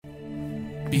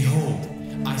Behold,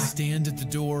 I stand at the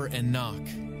door and knock.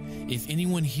 If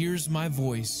anyone hears my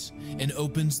voice and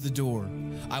opens the door,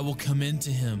 I will come in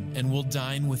to him and will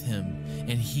dine with him,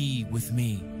 and he with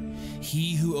me.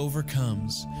 He who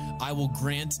overcomes, I will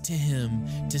grant to him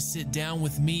to sit down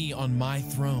with me on my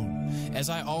throne, as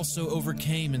I also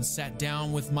overcame and sat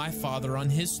down with my Father on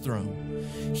his throne.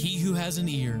 He who has an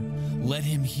ear, let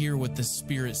him hear what the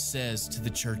Spirit says to the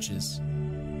churches.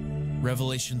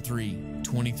 Revelation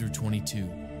 3:20 through 22.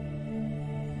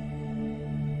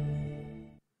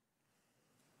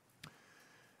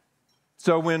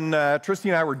 So when Tristy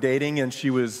and I were dating and she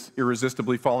was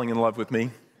irresistibly falling in love with me,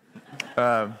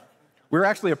 we were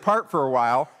actually apart for a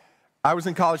while. I was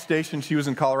in College Station, she was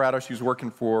in Colorado. She was working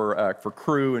for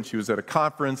Crew, and she was at a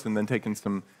conference and then taking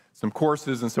some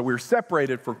courses. And so we were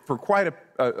separated for quite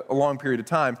a long period of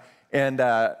time. And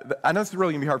I know this is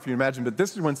really going to be hard for you to imagine, but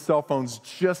this is when cell phones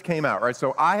just came out, right?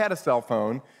 So I had a cell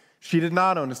phone. She did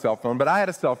not own a cell phone, but I had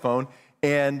a cell phone,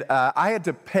 and I had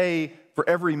to pay for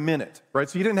every minute, right?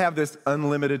 So you didn't have this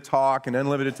unlimited talk and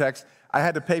unlimited text. I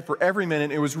had to pay for every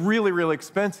minute. It was really, really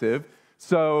expensive.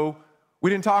 So we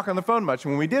didn't talk on the phone much.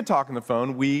 And when we did talk on the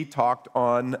phone, we talked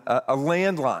on a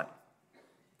landline.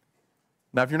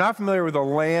 Now, if you're not familiar with a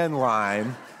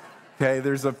landline, okay,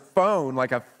 there's a phone,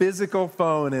 like a physical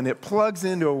phone, and it plugs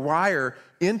into a wire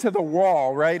into the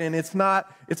wall, right? And it's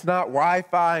not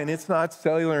Wi-Fi, and it's not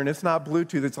cellular, and it's not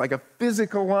Bluetooth. It's like a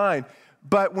physical line.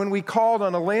 But when we called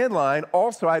on a landline,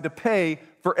 also I had to pay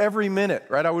for every minute,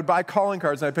 right? I would buy calling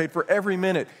cards, and I paid for every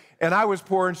minute. And I was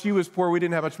poor, and she was poor. We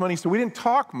didn't have much money, so we didn't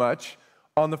talk much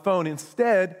on the phone.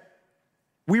 Instead,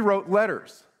 we wrote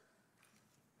letters.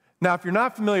 Now, if you're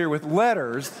not familiar with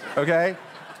letters, okay,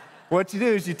 what you do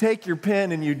is you take your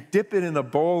pen and you dip it in a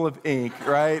bowl of ink,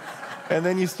 right? And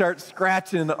then you start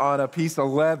scratching on a piece of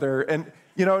leather. And,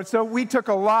 so we took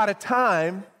a lot of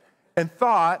time and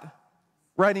thought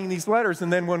writing these letters,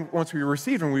 and then once we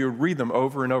received them, we would read them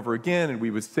over and over again, and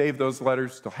we would save those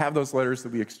letters, still have those letters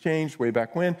that we exchanged way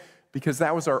back when, because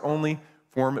that was our only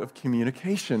form of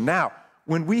communication. Now,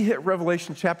 when we hit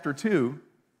Revelation chapter 2,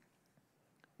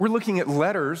 we're looking at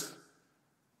letters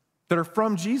that are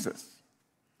from Jesus.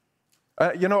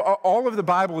 All of the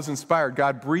Bible is inspired.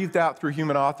 God breathed out through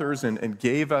human authors and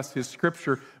gave us his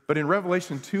scripture, but in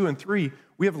Revelation 2 and 3,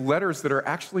 we have letters that are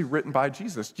actually written by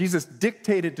Jesus. Jesus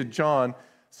dictated to John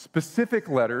specific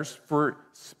letters for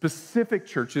specific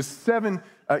churches, 7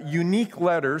 unique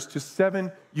letters to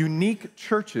 7 unique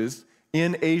churches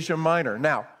in Asia Minor.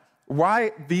 Now,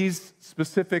 why these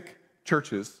specific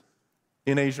churches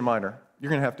in Asia Minor? You're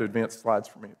going to have to advance slides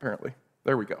for me, apparently.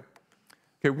 There we go.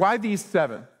 Okay, why these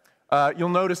 7? You'll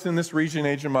notice in this region,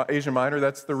 Asia Minor,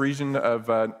 that's the region of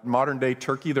modern-day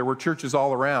Turkey. There were churches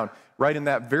all around. Right in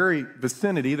that very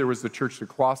vicinity, there was the church of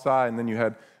Colossae, and then you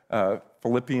had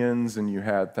Philippians, and you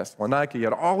had Thessalonica. You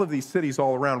had all of these cities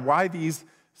all around. Why these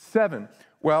 7?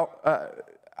 Well,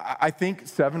 I think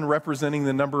 7 representing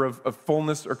the number of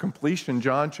fullness or completion.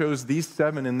 John chose these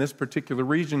 7 in this particular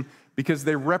region because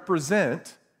they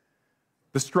represent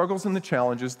the struggles and the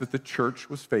challenges that the church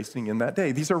was facing in that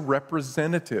day. These are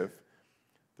representative.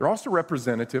 They're also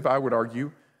representative, I would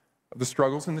argue, of the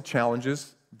struggles and the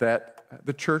challenges that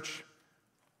the church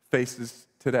faces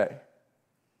today.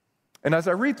 And as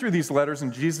I read through these letters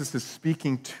and Jesus is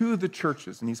speaking to the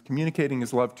churches and he's communicating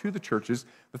his love to the churches,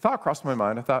 the thought crossed my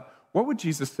mind. I thought, what would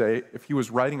Jesus say if he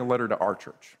was writing a letter to our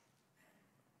church?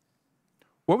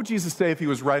 What would Jesus say if he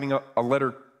was writing a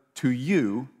letter to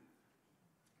you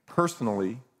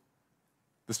personally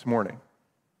this morning?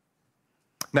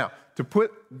 Now, to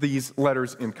put these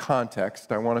letters in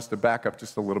context, I want us to back up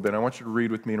just a little bit. I want you to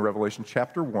read with me in Revelation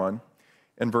chapter 1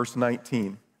 and verse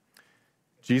 19.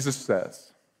 Jesus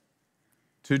says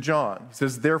to John, he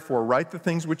says, "Therefore, write the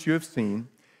things which you have seen,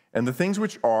 and the things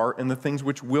which are, and the things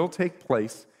which will take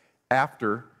place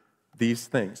after these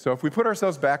things." So if we put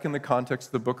ourselves back in the context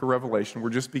of the book of Revelation, we're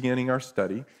just beginning our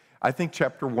study. I think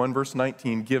chapter 1, verse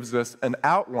 19 gives us an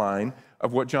outline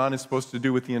of what John is supposed to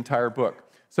do with the entire book.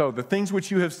 So the things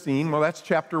which you have seen, well, that's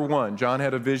chapter 1. John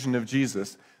had a vision of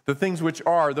Jesus. The things which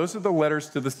are, those are the letters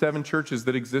to the 7 churches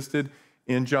that existed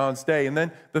in John's day. And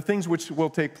then the things which will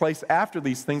take place after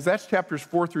these things, that's chapters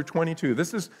 4 through 22.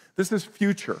 This is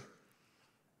future.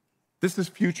 This is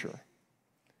future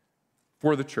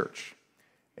for the church.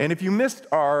 And if you missed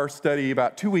our study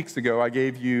about 2 weeks ago, I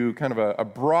gave you kind of a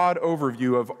broad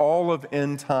overview of all of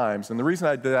end times. And the reason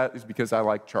I did that is because I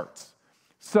like charts.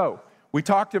 So we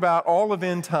talked about all of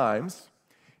end times.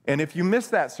 And if you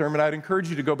missed that sermon, I'd encourage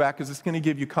you to go back because it's going to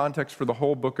give you context for the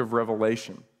whole book of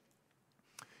Revelation.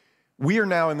 We are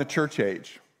now in the church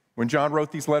age. When John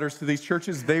wrote these letters to these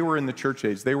churches, they were in the church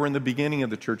age. They were in the beginning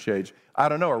of the church age. I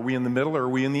don't know. Are we in the middle or are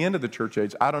we in the end of the church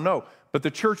age? I don't know. But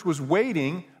the church was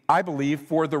waiting, I believe,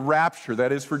 for the rapture.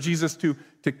 That is, for Jesus to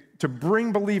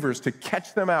bring believers, to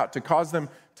catch them out, to cause them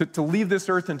to leave this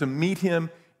earth and to meet him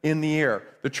in the air.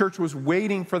 The church was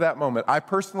waiting for that moment. I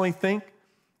personally think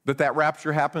that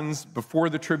rapture happens before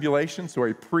the tribulation, so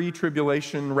a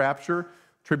pre-tribulation rapture.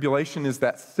 Tribulation is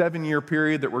that 7-year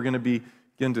period that we're going to begin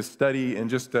to study in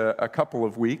just a couple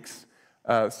of weeks.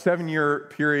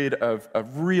 7-year period of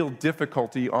real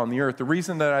difficulty on the earth. The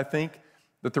reason that I think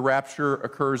that the rapture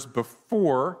occurs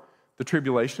before the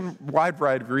tribulation, wide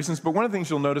variety of reasons, but one of the things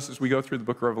you'll notice as we go through the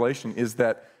book of Revelation is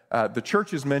that the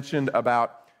church is mentioned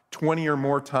about 20 or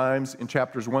more times in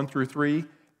chapters 1 through 3,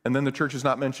 and then the church is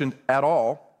not mentioned at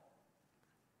all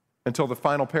until the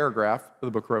final paragraph of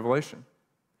the book of Revelation.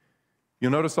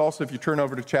 You'll notice also, if you turn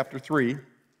over to chapter 3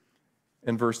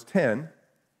 and verse 10,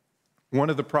 one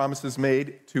of the promises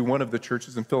made to one of the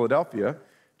churches in Philadelphia,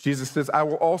 Jesus says, I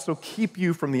will also keep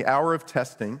you from the hour of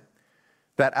testing,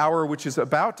 that hour which is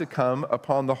about to come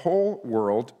upon the whole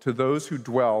world to those who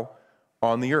dwell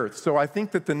on the earth. So I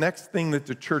think that the next thing that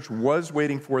the church was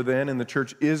waiting for then and the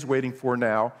church is waiting for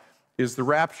now is the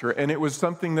rapture. And it was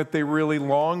something that they really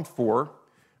longed for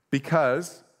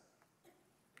because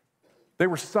they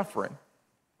were suffering.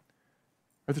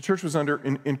 The church was under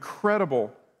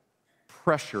incredible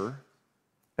pressure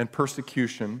and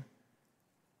persecution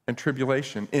and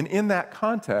tribulation. And in that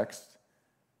context,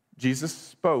 Jesus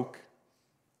spoke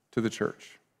to the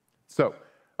church. So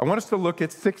I want us to look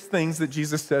at 6 things that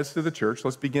Jesus says to the church.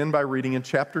 Let's begin by reading in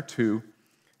chapter 2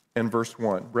 and verse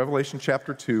 1. Revelation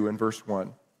chapter 2 and verse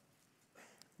 1.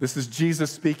 This is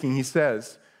Jesus speaking. He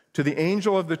says, to the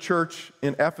angel of the church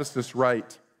in Ephesus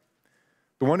write,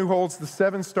 the one who holds the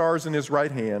 7 stars in his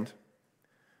right hand,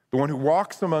 the one who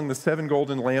walks among the 7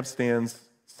 golden lampstands,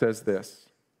 says this,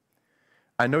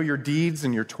 I know your deeds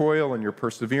and your toil and your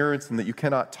perseverance and that you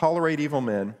cannot tolerate evil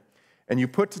men, and you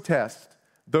put to test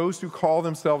those who call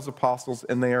themselves apostles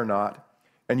and they are not,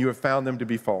 and you have found them to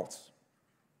be false.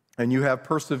 And you have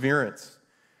perseverance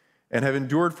and have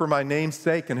endured for my name's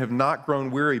sake and have not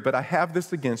grown weary, but I have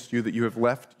this against you that you have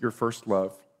left your first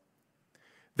love.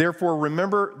 Therefore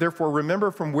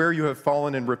remember from where you have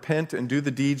fallen and repent and do the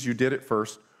deeds you did at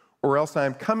first, or else I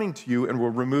am coming to you and will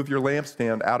remove your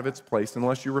lampstand out of its place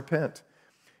unless you repent.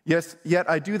 Yes, yet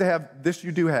I do have this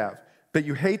you do have, that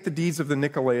you hate the deeds of the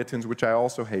Nicolaitans, which I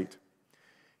also hate.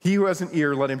 He who has an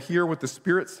ear, let him hear what the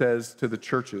Spirit says to the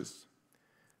churches.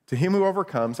 To him who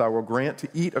overcomes, I will grant to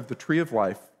eat of the tree of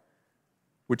life,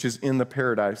 which is in the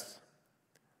paradise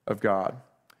of God.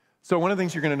 So one of the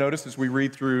things you're going to notice as we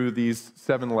read through these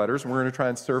 7 letters, and we're going to try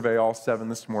and survey all 7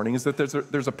 this morning, is that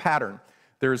there's a pattern.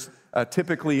 There's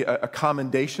typically a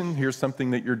commendation. Here's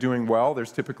something that you're doing well.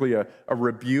 There's typically a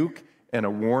rebuke and a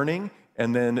warning.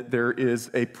 And then there is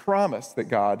a promise that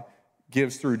God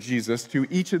gives through Jesus to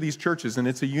each of these churches, and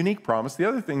it's a unique promise. The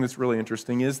other thing that's really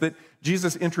interesting is that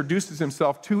Jesus introduces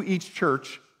himself to each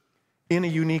church in a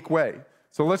unique way.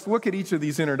 So let's look at each of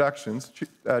these introductions.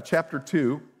 Chapter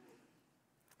 2,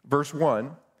 verse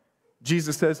 1,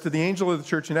 Jesus says, to the angel of the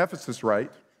church in Ephesus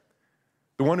write,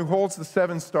 the one who holds the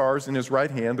 7 stars in his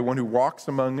right hand, the one who walks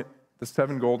among the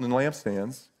 7 golden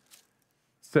lampstands,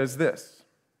 says this.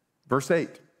 Verse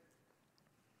 8,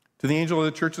 to the angel of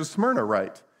the church of Smyrna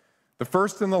write, the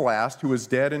first and the last, who is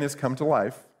dead and has come to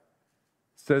life,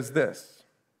 says this.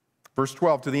 Verse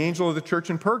 12, to the angel of the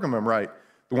church in Pergamum write,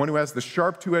 the one who has the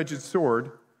sharp 2-edged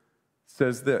sword,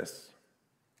 says this.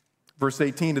 Verse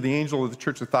 18, to the angel of the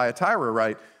church of Thyatira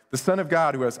write, the Son of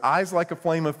God, who has eyes like a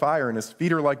flame of fire and his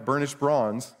feet are like burnished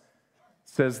bronze,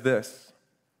 says this.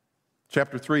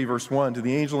 Chapter 3, verse 1, to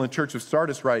the angel in the church of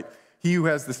Sardis write, he who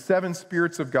has the 7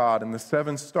 spirits of God and the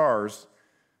 7 stars,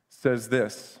 says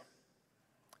this.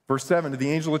 Verse 7, to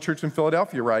the angel of the church in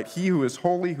Philadelphia write, he who is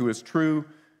holy, who is true,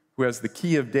 who has the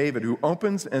key of David, who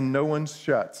opens and no one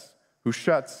shuts, who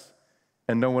shuts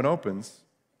and no one opens,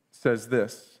 says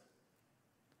this.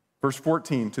 Verse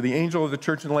 14, to the angel of the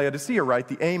church in Laodicea write,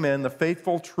 the Amen, the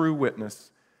faithful, true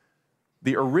witness,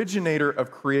 the originator of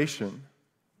creation,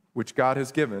 which God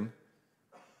has given,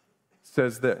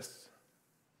 says this.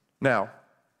 Now,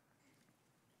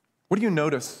 what do you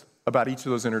notice about each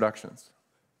of those introductions?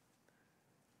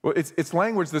 Well, it's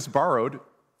language that's borrowed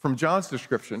from John's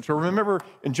description. So remember,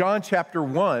 in John chapter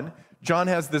 1, John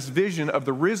has this vision of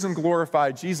the risen,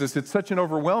 glorified Jesus. It's such an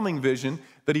overwhelming vision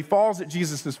that he falls at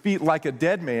Jesus' feet like a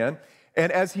dead man.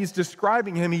 And as he's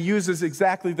describing him, he uses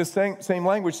exactly the same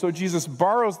language. So Jesus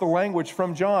borrows the language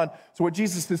from John. So what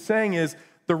Jesus is saying is,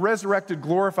 the resurrected,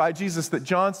 glorified Jesus that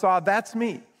John saw, that's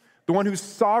me. the one who's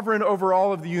sovereign over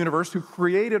all of the universe, who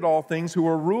created all things, who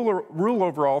will rule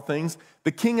over all things,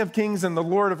 the King of kings and the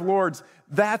Lord of lords.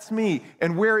 That's me.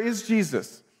 And where is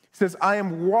Jesus? He says, I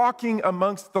am walking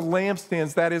amongst the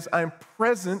lampstands. That is, I am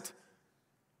present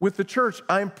with the church.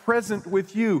 I am present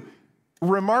with you.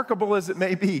 Remarkable as it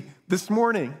may be, this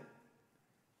morning,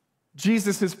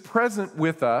 Jesus is present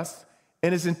with us,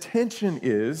 and his intention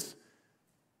is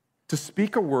to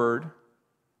speak a word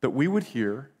that we would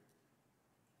hear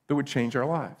that would change our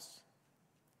lives.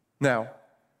 Now,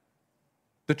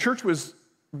 the church was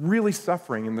really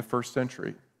suffering in the first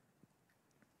century.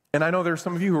 And I know there are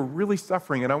some of you who are really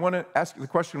suffering, and I want to ask you the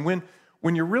question,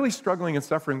 when you're really struggling and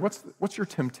suffering, what's your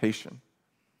temptation?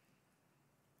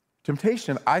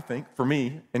 Temptation, I think, for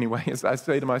me anyway, is I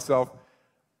say to myself,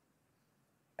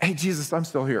 hey, Jesus, I'm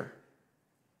still here.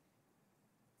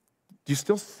 Do you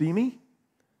still see me?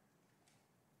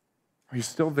 Are you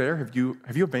still there? Have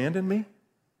you abandoned me?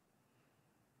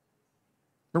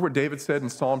 Remember what David said in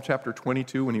Psalm chapter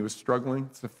 22 when he was struggling?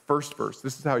 It's the first verse.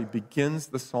 This is how he begins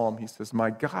the psalm. He says, my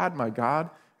God,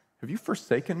 have you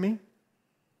forsaken me?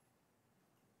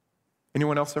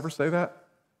 Anyone else ever say that?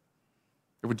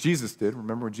 What Jesus did,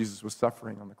 remember when Jesus was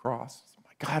suffering on the cross?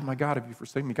 My God, have you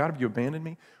forsaken me? God, have you abandoned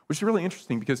me? Which is really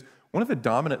interesting because one of the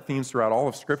dominant themes throughout all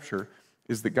of Scripture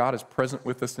is that God is present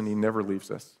with us and he never leaves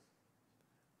us.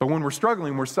 But when we're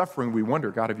struggling, we're suffering, we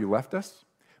wonder, God, have you left us?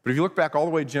 But if you look back all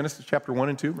the way to Genesis chapter 1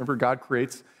 and 2, remember God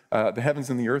creates the heavens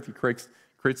and the earth. He creates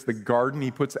the garden. He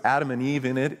puts Adam and Eve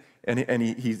in it. And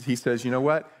he says, you know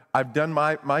what? I've done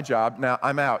my job. Now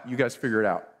I'm out. You guys figure it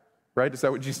out. Right? Is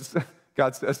that what Jesus said?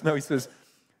 God says? No, he says,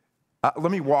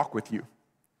 let me walk with you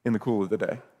in the cool of the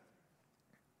day.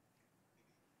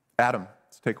 Adam,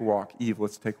 let's take a walk. Eve,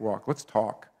 let's take a walk. Let's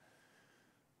talk.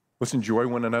 Let's enjoy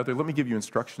one another. Let me give you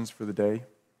instructions for the day.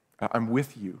 I'm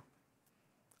with you.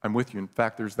 I'm with you. In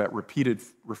fact, there's that repeated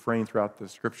refrain throughout the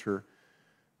Scripture.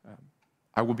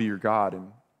 I will be your God,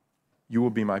 and you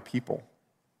will be my people,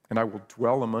 and I will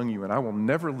dwell among you, and I will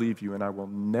never leave you, and I will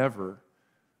never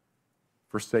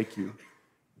forsake you.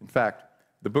 In fact,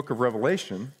 the book of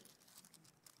Revelation,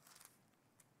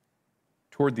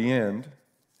 toward the end,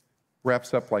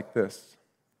 wraps up like this.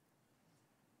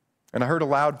 And I heard a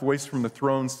loud voice from the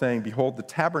throne saying, behold, the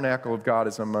tabernacle of God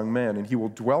is among men, and he will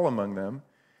dwell among them,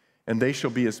 and they shall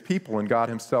be his people, and God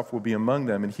himself will be among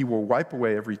them, and he will wipe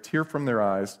away every tear from their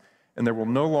eyes, and there will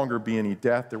no longer be any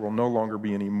death, there will no longer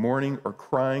be any mourning or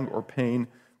crying or pain.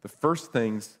 The first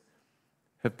things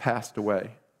have passed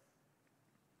away.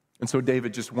 And so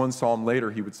David, just one psalm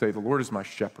later, he would say, the Lord is my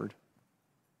shepherd.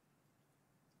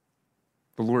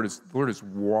 The Lord is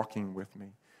walking with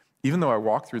me. Even though I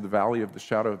walk through the valley of the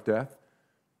shadow of death,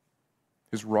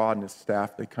 his rod and his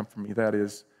staff, they come from me. That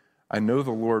is, I know the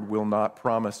Lord will not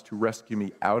promise to rescue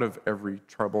me out of every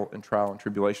trouble and trial and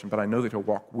tribulation, but I know that he'll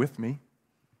walk with me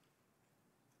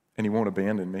and he won't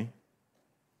abandon me.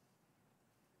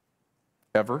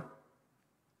 Ever.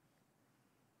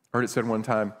 I heard it said one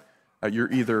time,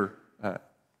 you're either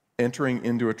entering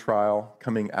into a trial,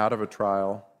 coming out of a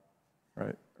trial,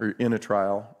 right? Or you're in a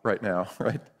trial right now,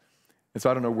 right? And so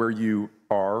I don't know where you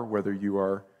are, whether you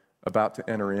are about to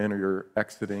enter in or you're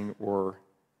exiting or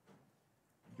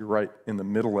you're right in the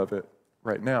middle of it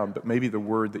right now. But maybe the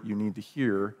word that you need to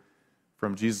hear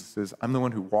from Jesus is, I'm the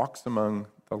one who walks among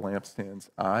the lampstands.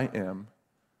 I am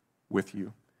with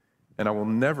you, and I will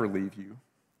never leave you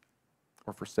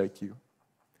or forsake you.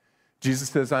 Jesus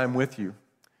says, I am with you.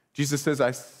 Jesus says,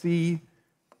 I see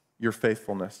your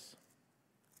faithfulness.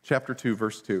 Chapter 2,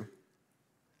 verse 2.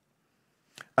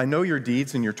 I know your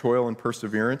deeds and your toil and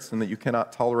perseverance, and that you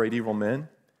cannot tolerate evil men.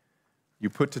 You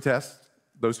put to test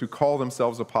those who call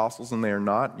themselves apostles, and they are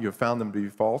not. You have found them to be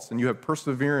false. And you have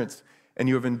perseverance, and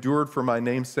you have endured for my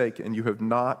name's sake, and you have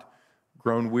not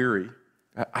grown weary.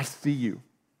 I see you.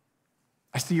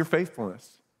 I see your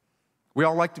faithfulness. We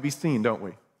all like to be seen, don't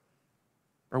we?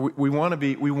 Or we want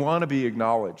to be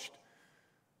acknowledged.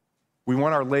 We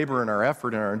want our labor and our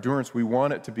effort and our endurance, we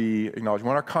want it to be acknowledged. We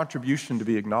want our contribution to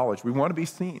be acknowledged. We want to be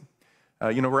seen.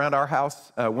 Around our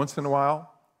house, once in a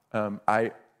while,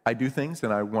 I do things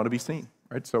and I want to be seen,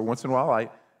 right? So once in a while,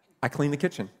 I clean the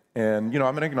kitchen. And, I'm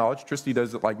going to acknowledge, Tristy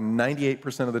does it like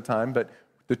 98% of the time, but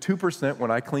the 2%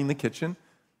 when I clean the kitchen,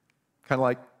 kind of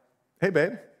like, hey,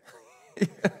 babe.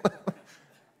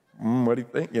 What do you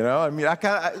think? I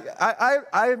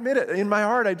admit it. In my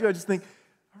heart, I do. I just think,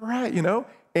 all right,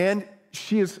 And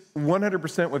she is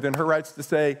 100% within her rights to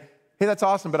say, hey, that's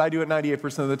awesome, but I do it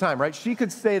 98% of the time, right? She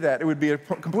could say that. It would be a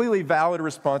completely valid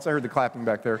response. I heard the clapping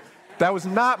back there. That was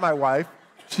not my wife.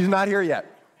 She's not here yet.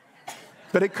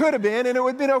 But it could have been, and it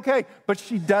would have been okay. But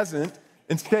she doesn't.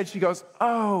 Instead, she goes,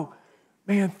 oh,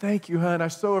 man, thank you, hon. I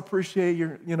so appreciate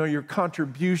your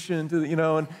contribution to,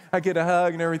 and I get a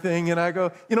hug and everything. And I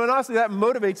go, and honestly, that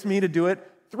motivates me to do it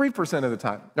 3% of the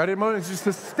time, right? It motivates just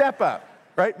to step up,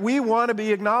 right? We want to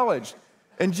be acknowledged.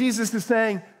 And Jesus is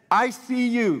saying, I see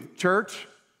you, church.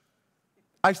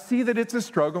 I see that it's a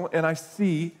struggle, and I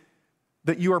see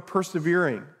that you are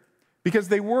persevering because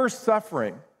they were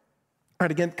suffering. Right,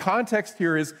 again, context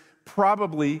here is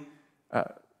probably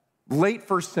late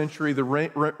first century, the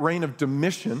reign of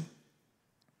Domitian,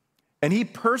 and he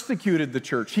persecuted the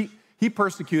church. He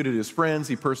persecuted his friends.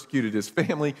 He persecuted his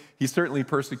family. He certainly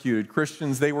persecuted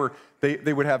Christians. They would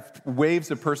have waves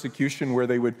of persecution where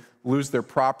they would lose their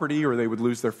property or they would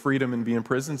lose their freedom and be in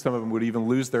prison. Some of them would even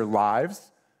lose their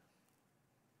lives.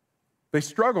 They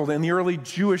struggled, and the early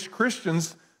Jewish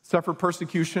Christians suffered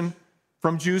persecution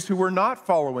from Jews who were not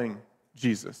following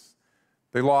Jesus.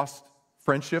 They lost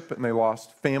friendship, and they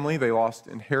lost family. They lost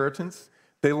inheritance.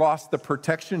 They lost the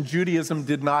protection. Judaism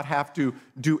did not have to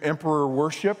do emperor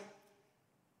worship.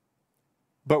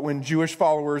 But when Jewish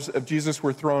followers of Jesus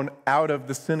were thrown out of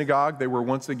the synagogue, they were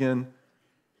once again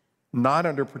not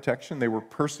under protection. They were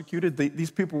persecuted.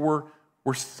 These people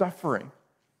were suffering.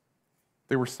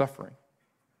 They were suffering.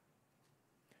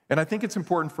 And I think it's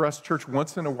important for us, church,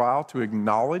 once in a while to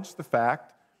acknowledge the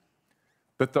fact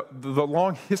that the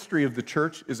long history of the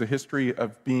church is a history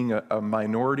of being a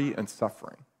minority and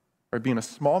suffering, right? Being a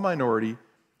small minority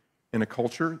in a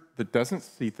culture that doesn't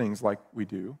see things like we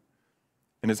do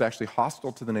and is actually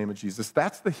hostile to the name of Jesus.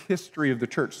 That's the history of the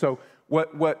church. So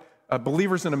what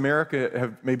believers in America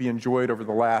have maybe enjoyed over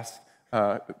the last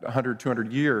 100,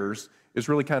 200 years is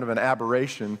really kind of an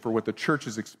aberration for what the church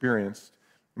has experienced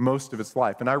most of its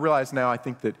life. And I realize now, I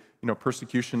think that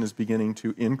persecution is beginning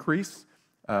to increase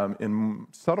in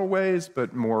subtle ways,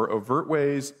 but more overt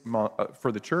ways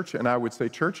for the church. And I would say,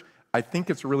 church, I think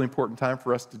it's a really important time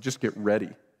for us to just get ready.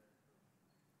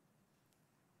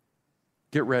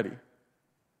 Get ready.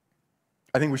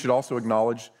 I think we should also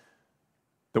acknowledge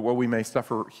that what we may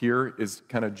suffer here is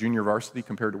kind of junior varsity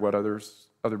compared to what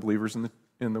other believers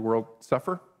in the world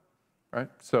suffer, right?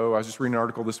 So I was just reading an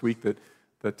article this week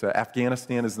that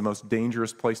Afghanistan is the most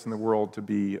dangerous place in the world to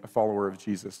be a follower of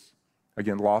Jesus.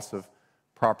 Again, loss of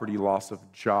property, loss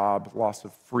of job, loss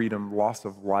of freedom, loss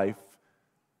of life.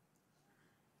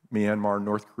 Myanmar,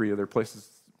 North Korea, there are places,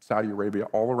 Saudi Arabia,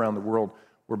 all around the world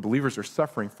where believers are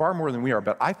suffering far more than we are.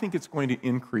 But I think it's going to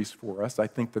increase for us. I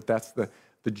think that that's the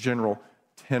general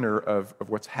tenor of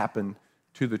what's happened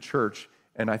to the church.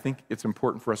 And I think it's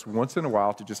important for us once in a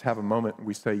while to just have a moment and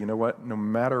we say, you know what, no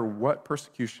matter what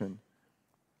persecution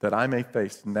that I may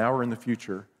face now or in the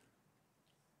future,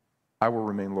 I will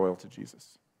remain loyal to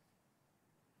Jesus.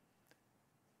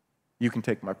 You can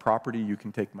take my property, you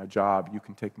can take my job, you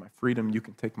can take my freedom, you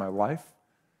can take my life,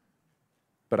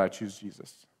 but I choose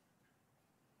Jesus.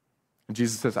 And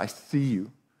Jesus says, I see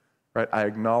you, right? I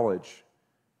acknowledge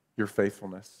your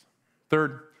faithfulness.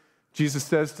 Third, Jesus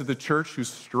says to the church who's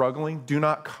struggling, do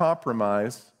not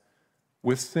compromise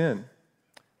with sin.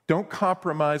 Don't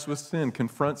compromise with sin.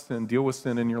 Confront sin. Deal with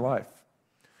sin in your life.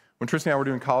 When Tristan and I were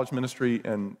doing college ministry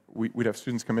and we'd have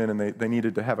students come in and they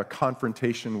needed to have a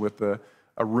confrontation with a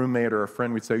roommate or a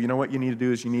friend, we'd say, you know what you need to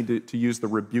do is you need to use the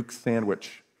rebuke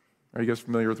sandwich. Are you guys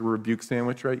familiar with the rebuke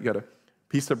sandwich, right? You got a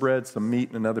piece of bread, some meat,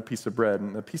 and another piece of bread.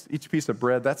 And each piece of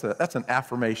bread, that's an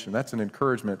affirmation. That's an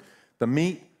encouragement. The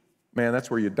meat, man,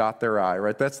 that's where you dot their I,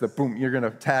 right? That's the boom, you're going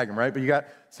to tag them, right? But you got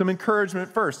some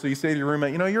encouragement first. So you say to your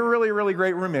roommate, you're a really, really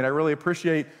great roommate. I really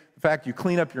appreciate the fact you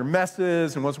clean up your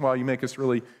messes, and once in a while you make us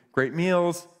really great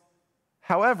meals.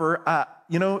 However,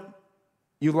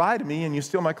 you lie to me and you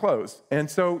steal my clothes.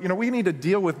 And so, we need to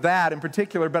deal with that in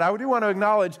particular, but I do want to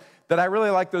acknowledge that I really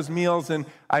like those meals, and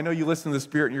I know you listen to the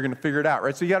Spirit and you're going to figure it out,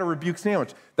 right? So you got a rebuke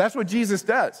sandwich. That's what Jesus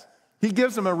does. He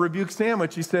gives them a rebuke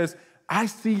sandwich. He says, I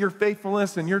see your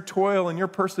faithfulness and your toil and your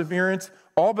perseverance,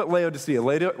 all but Laodicea.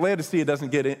 Laodicea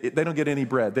they don't get any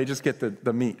bread. They just get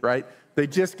the meat, right? They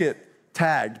just get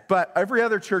tagged. But every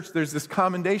other church, there's this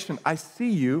commendation. I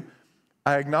see you.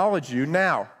 I acknowledge you.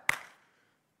 Now,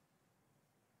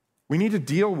 we need to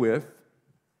deal with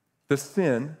the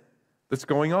sin that's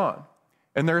going on.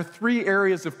 And there are 3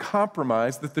 areas of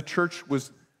compromise that the church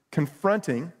was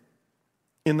confronting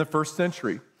in the first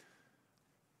century: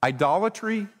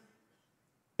 idolatry,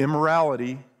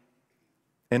 immorality,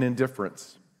 and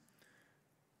indifference.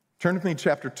 Turn with me to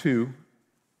chapter 2,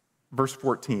 verse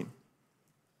 14.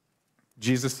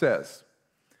 Jesus says,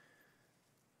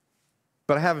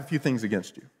 but I have a few things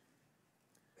against you.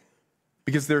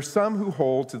 Because there are some who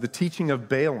hold to the teaching of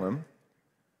Balaam,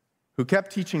 who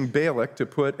kept teaching Balak to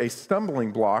put a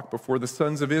stumbling block before the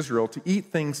sons of Israel to eat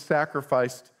things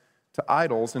sacrificed to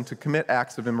idols and to commit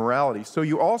acts of immorality. So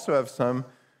you also have some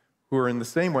who are in the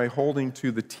same way holding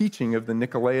to the teaching of the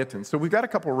Nicolaitans. So we've got a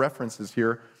couple of references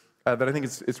here that I think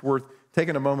it's worth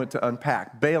taking a moment to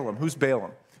unpack. Balaam. Who's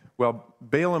Balaam? Well,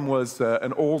 Balaam was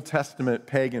an Old Testament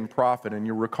pagan prophet, and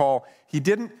you recall he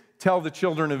didn't tell the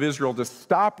children of Israel to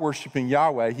stop worshiping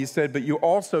Yahweh. He said, but you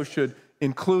also should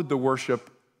include the worship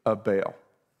of Baal.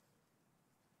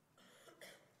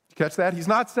 Did you catch that? He's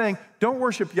not saying, don't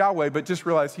worship Yahweh, but just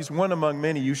realize he's one among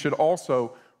many. You should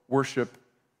also worship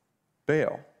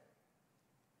Baal.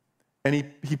 And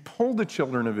he pulled the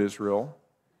children of Israel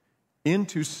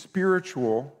into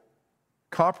spiritual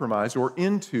compromise or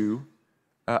into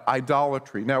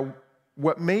idolatry. Now,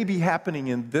 what may be happening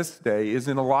in this day is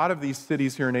in a lot of these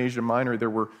cities here in Asia Minor, there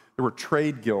were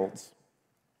trade guilds.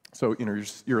 So,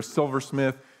 you're a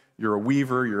silversmith, you're a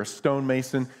weaver, you're a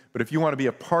stonemason, but if you want to be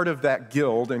a part of that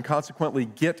guild and consequently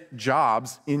get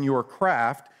jobs in your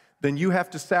craft, then you have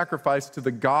to sacrifice to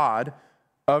the god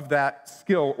of that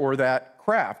skill or that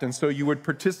craft. And so you would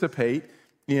participate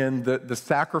in the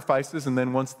sacrifices, and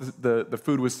then once the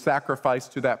food was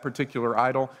sacrificed to that particular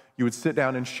idol, you would sit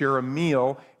down and share a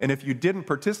meal. And if you didn't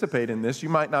participate in this, you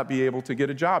might not be able to get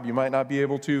a job. You might not be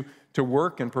able to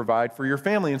work and provide for your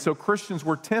family. And so Christians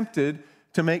were tempted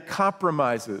to make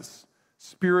compromises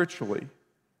spiritually,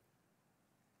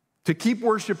 to keep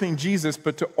worshiping Jesus,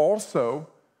 but to also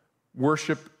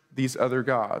worship these other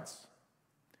gods.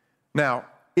 Now,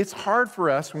 it's hard for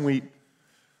us when we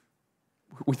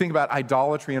think about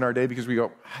idolatry in our day because we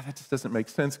go, that just doesn't make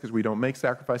sense because we don't make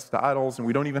sacrifices to idols and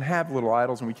we don't even have little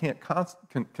idols and we can't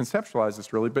conceptualize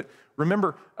this really. But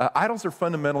remember, idols are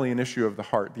fundamentally an issue of the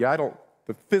heart.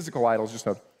 The physical idol is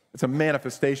it's a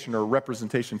manifestation or a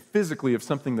representation physically of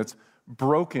something that's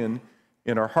broken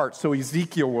in our heart. So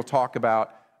Ezekiel will talk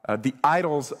about the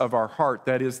idols of our heart,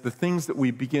 that is, the things that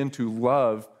we begin to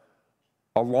love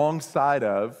alongside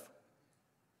of,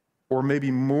 or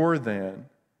maybe more than,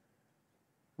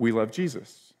 we love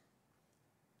Jesus.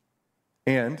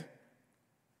 And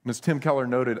as Tim Keller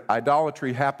noted,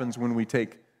 idolatry happens when we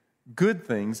take good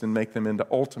things and make them into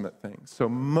ultimate things. So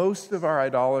most of our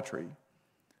idolatry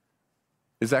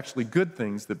is actually good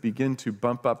things that begin to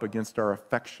bump up against our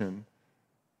affection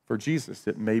for Jesus.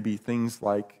 It may be things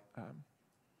like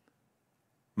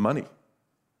money,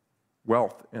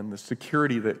 wealth, and the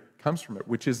security that comes from it,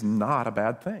 which is not a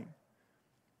bad thing.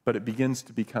 But it begins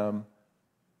to become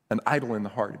an idol in the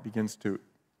heart. It begins to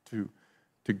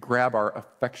grab our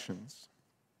affections.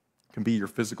 It can be your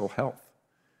physical health.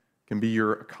 It can be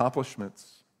your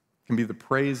accomplishments. It can be the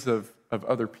praise of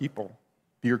other people. It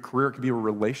can be your career. It can be a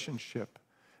relationship.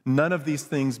 None of these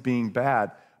things being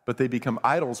bad, but they become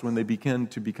idols when they begin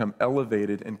to become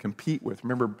elevated and compete with.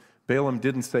 Remember, Balaam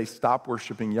didn't say stop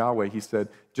worshiping Yahweh. He said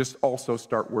just also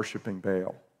start worshiping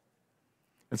Baal.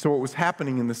 And so what was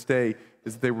happening in this day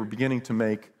is they were beginning to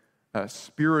make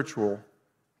spiritual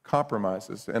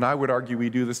compromises. And I would argue we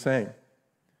do the same.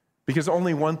 Because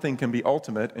only one thing can be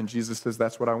ultimate, and Jesus says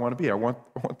that's what I want to be. I want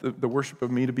the worship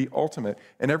of me to be ultimate.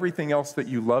 And everything else that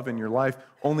you love in your life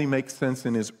only makes sense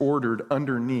and is ordered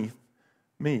underneath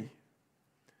me.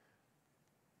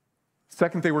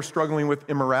 Second, they were struggling with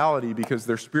immorality because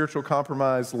their spiritual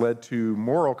compromise led to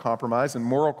moral compromise, and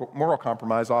moral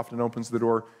compromise often opens the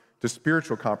door to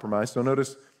spiritual compromise. So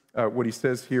notice what he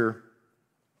says here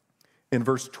in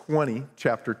verse 20,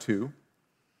 chapter 2.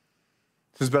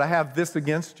 It says, but I have this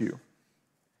against you,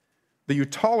 that you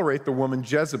tolerate the woman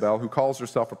Jezebel, who calls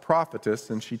herself a prophetess,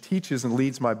 and she teaches and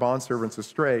leads my bondservants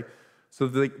astray, so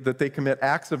that they commit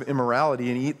acts of immorality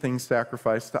and eat things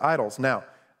sacrificed to idols. Now,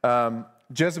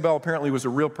 Jezebel apparently was a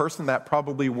real person. That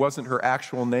probably wasn't her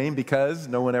actual name because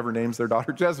no one ever names their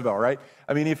daughter Jezebel, right?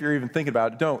 I mean, if you're even thinking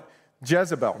about it, don't.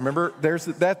 Jezebel, remember, there's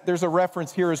a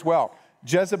reference here as well.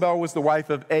 Jezebel was the wife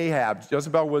of Ahab.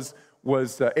 Ahab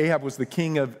was the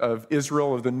king of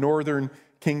Israel, of the northern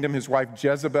kingdom. His wife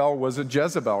Jezebel was a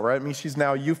Jezebel, right? I mean, she's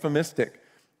now euphemistic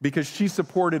because she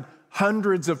supported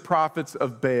hundreds of prophets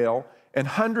of Baal and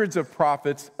hundreds of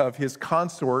prophets of his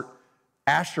consort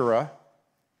Asherah.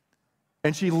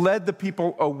 And she led the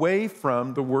people away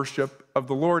from the worship of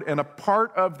the Lord. And a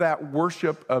part of that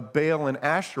worship of Baal and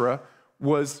Asherah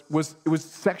was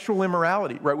sexual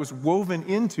immorality, right? It was woven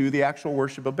into the actual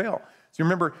worship of Baal. So you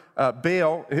remember,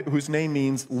 Baal, whose name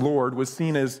means Lord, was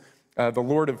seen as the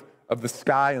Lord of the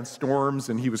sky and storms,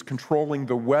 and he was controlling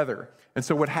the weather. And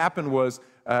so what happened was,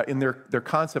 in their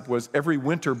concept was, every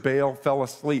winter Baal fell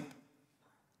asleep.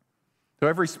 So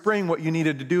every spring what you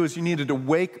needed to do is you needed to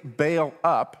wake Baal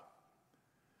up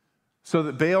so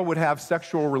that Baal would have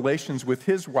sexual relations with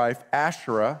his wife,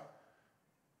 Asherah,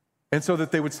 and so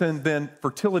that they would send then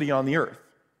fertility on the earth.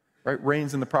 right?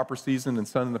 Rain's in the proper season and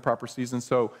sun in the proper season.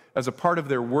 So as a part of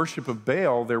their worship of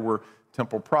Baal, there were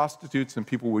temple prostitutes, and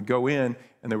people would go in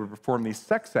and they would perform these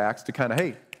sex acts to kind of,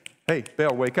 hey,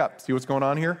 Baal, wake up. See what's going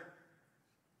on here?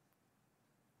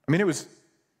 I mean, it was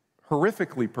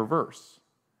horrifically perverse.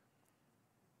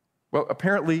 Well,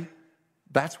 apparently,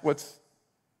 that's what's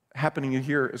happening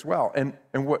here as well. And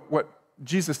what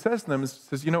Jesus says to them is,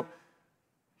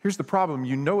 here's the problem.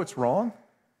 You know it's wrong,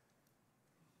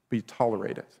 but you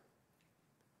tolerate it.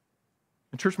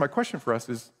 And church, my question for us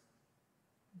is,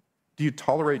 do you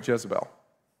tolerate Jezebel?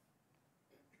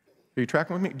 Are you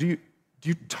tracking with me? Do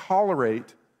you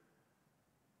tolerate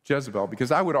Jezebel?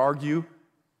 Because I would argue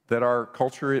that our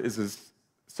culture is as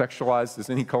sexualized as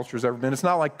any culture has ever been. It's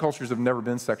not like cultures have never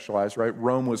been sexualized, right?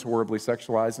 Rome was horribly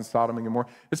sexualized, and Sodom and Gomorrah.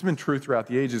 It's been true throughout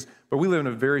the ages, but we live in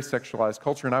a very sexualized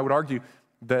culture, and I would argue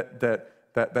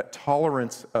that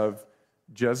tolerance of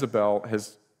Jezebel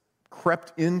has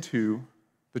crept into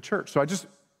the church. So I just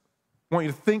want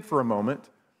you to think for a moment,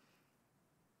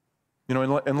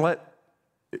 and let,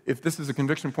 if this is a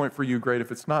conviction point for you, great.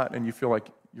 If it's not, and you feel like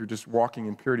you're just walking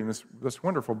in purity, and that's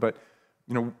wonderful, but,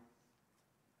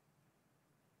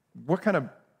 what kind of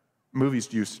movies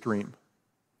do you stream?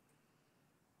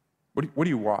 What do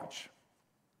you watch?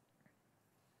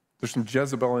 There's some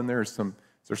Jezebel in there. There's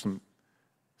some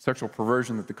sexual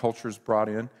perversion that the culture's brought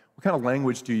in. What kind of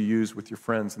language do you use with your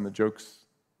friends and the jokes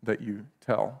that you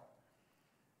tell?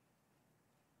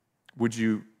 Would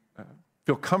you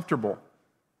feel comfortable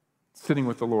sitting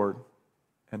with the Lord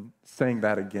and saying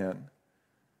that again?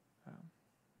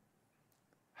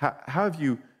 How have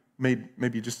you made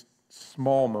maybe just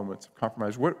small moments of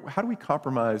compromise? How do we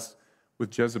compromise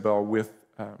with Jezebel with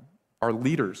our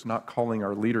leaders, not calling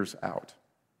our leaders out?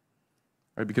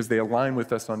 Right? Because they align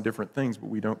with us on different things, but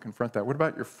we don't confront that. What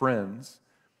about your friends?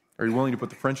 Are you willing to put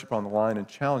the friendship on the line and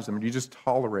challenge them, or do you just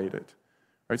tolerate it?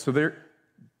 Right? So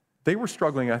they were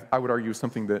struggling, I would argue,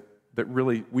 something that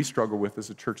really we struggle with as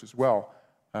a church as well.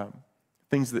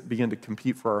 Things that begin to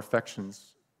compete for our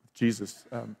affections with Jesus,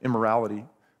 immorality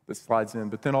that slides in,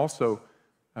 but then also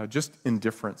just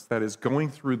indifference, that is going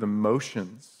through the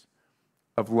motions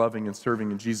of loving and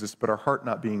serving in Jesus, but our heart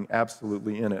not being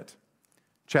absolutely in it.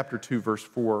 Chapter 2, verse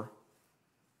 4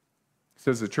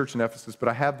 says the church in Ephesus, "But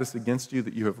I have this against you,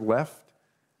 that you have left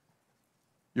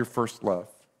your first love."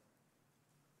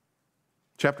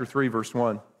 Chapter 3, verse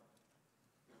 1.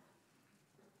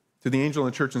 To the angel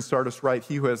in the church in Sardis write,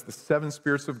 "He who has the 7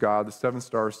 spirits of God, the 7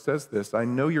 stars, says this, I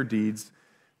know your deeds,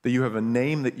 that you have a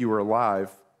name, that you are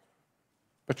alive,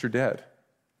 but you're dead."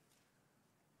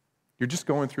 You're just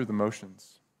going through the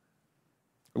motions.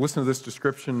 Listen to this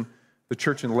description, the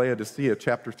church in Laodicea,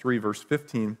 chapter 3, verse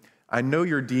 15. "I know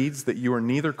your deeds, that you are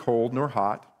neither cold nor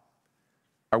hot.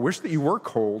 I wish that you were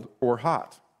cold or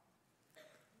hot.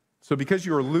 So because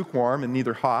you are lukewarm and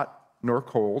neither hot nor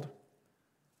cold,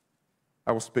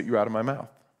 I will spit you out of my mouth."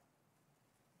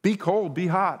 Be cold, be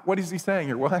hot. What is he saying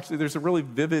here? Well, actually, there's a really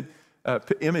vivid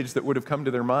image that would have come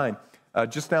to their mind.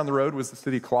 Just down the road was the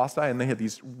city of Colossae, and they had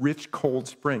these rich, cold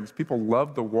springs. People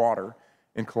loved the water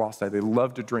in Colossae. They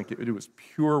loved to drink it. It was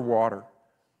pure water.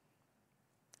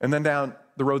 And then down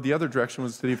the road the other direction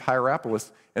was the city of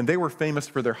Hierapolis, and they were famous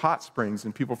for their hot springs,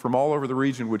 and people from all over the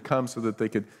region would come so that they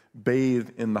could bathe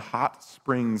in the hot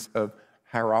springs of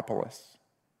Hierapolis.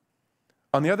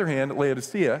 On the other hand, at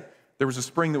Laodicea, there was a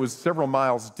spring that was several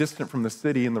miles distant from the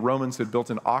city, and the Romans had built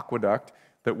an aqueduct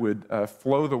that would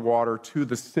flow the water to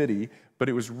the city, but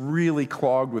it was really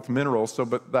clogged with minerals. So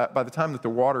by the time that the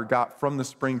water got from the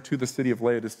spring to the city of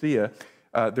Laodicea,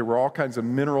 there were all kinds of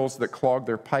minerals that clogged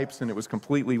their pipes, and it was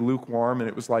completely lukewarm. And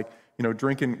it was like,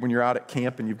 drinking when you're out at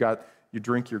camp and you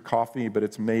drink your coffee, but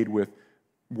it's made with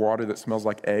water that smells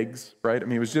like eggs, right? I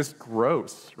mean, it was just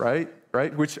gross, right?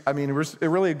 Which, I mean, it was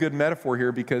really a good metaphor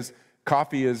here, because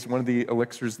coffee is one of the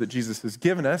elixirs that Jesus has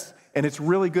given us, and it's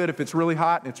really good if it's really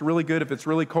hot, and it's really good if it's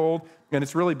really cold, and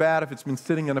it's really bad if it's been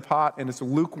sitting in a pot and it's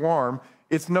lukewarm.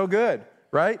 It's no good,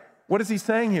 right? What is he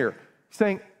saying here? He's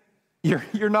saying,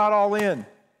 you're not all in.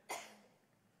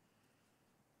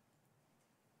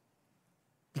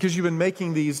 Because you've been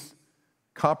making these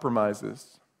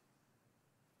compromises.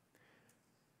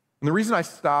 And the reason I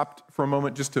stopped for a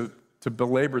moment just to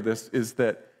belabor this is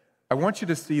that I want you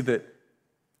to see that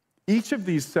each of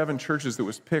these 7 churches that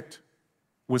was picked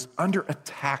was under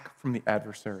attack from the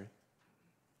adversary.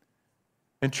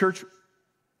 And church,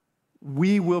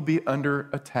 we will be under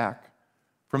attack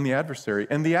from the adversary.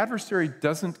 And the adversary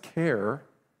doesn't care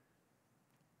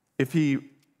if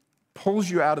he pulls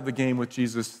you out of the game with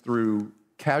Jesus through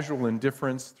casual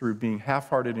indifference, through being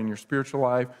half-hearted in your spiritual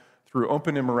life, through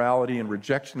open immorality and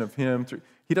rejection of him.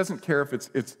 He doesn't care if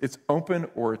it's open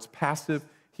or it's passive.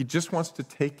 He just wants to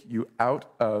take you out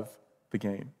of the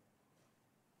game.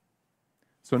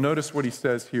 So notice what he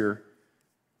says here,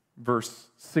 verse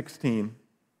 16,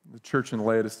 the church in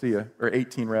Laodicea, or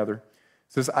 18 rather. It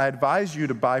says, I advise you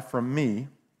to buy from me,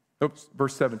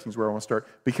 verse 17 is where I want to start,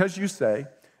 because you say,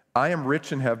 I am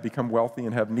rich and have become wealthy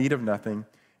and have need of nothing,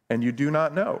 and you do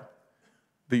not know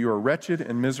that you are wretched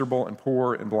and miserable and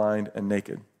poor and blind and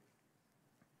naked.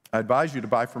 I advise you to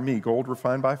buy from me gold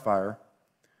refined by fire,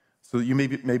 so that you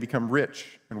may become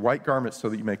rich, and white garments so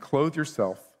that you may clothe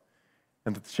yourself,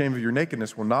 and that the shame of your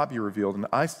nakedness will not be revealed, and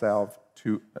eye salve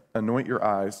to anoint your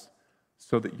eyes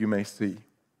so that you may see.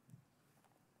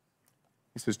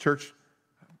 He says, church,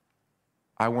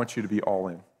 I want you to be all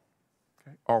in.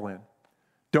 Okay? All in.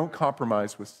 Don't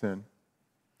compromise with sin.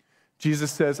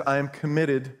 Jesus says, I am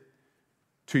committed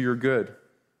to your good.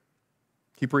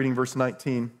 Keep reading verse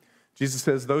 19. Jesus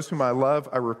says, those whom I love,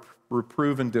 I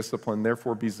reprove and discipline.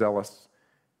 Therefore, be zealous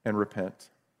and repent.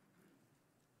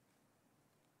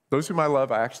 Those whom I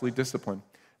love, I actually discipline.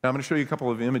 Now, I'm going to show you a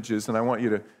couple of images, and I want you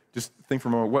to just think for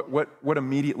a moment, what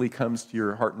immediately comes to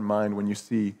your heart and mind when you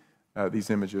see these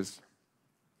images?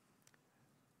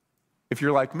 If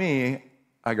you're like me,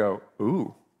 I go,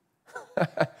 ooh.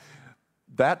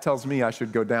 That tells me I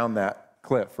should go down that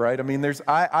cliff, right? I mean,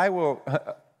 I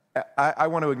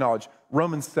want to acknowledge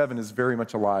Romans 7 is very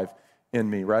much alive in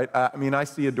me, right? I mean, I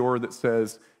see a door that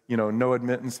says, no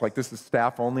admittance, like this is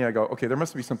staff only. I go, okay, there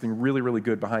must be something really, really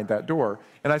good behind that door.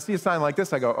 And I see a sign like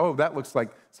this, I go, oh, that looks like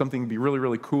something to be really,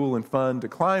 really cool and fun to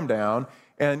climb down.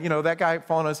 And, that guy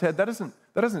falling on his head, that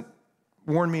doesn't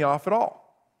warn me off at all.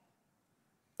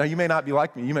 Now, you may not be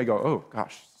like me. You may go, oh,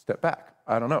 gosh, step back.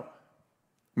 I don't know.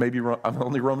 Maybe I'm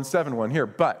only Romans 7 one here,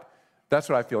 but that's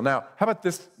what I feel. Now, how about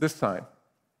this sign?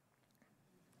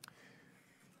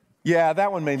 Yeah,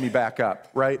 that one made me back up,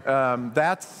 right?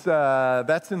 That's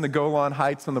in the Golan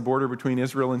Heights on the border between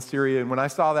Israel and Syria. And when I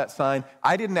saw that sign,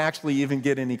 I didn't actually even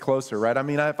get any closer, right? I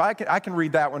mean, if I can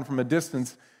read that one from a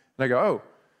distance, and I go, oh,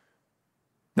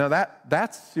 now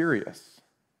that's serious.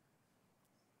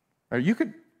 You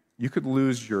could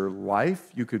lose your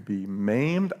life. You could be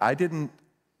maimed. I didn't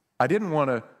want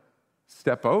to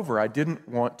step over. I didn't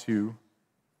want to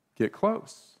get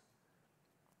close.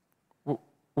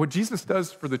 What Jesus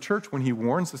does for the church when he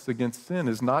warns us against sin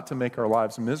is not to make our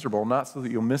lives miserable, not so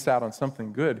that you'll miss out on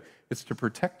something good. It's to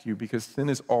protect you because sin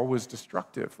is always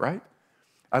destructive, right?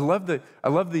 I love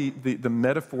the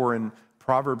metaphor in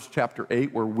Proverbs chapter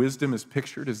 8 where wisdom is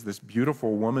pictured as this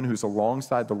beautiful woman who's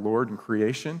alongside the Lord in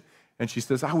creation. And she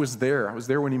says, I was there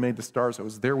when he made the stars. I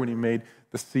was there when he made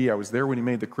the sea. I was there when he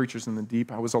made the creatures in the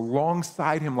deep. I was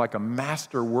alongside him like a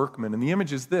master workman. And the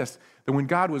image is this, that when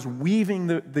God was weaving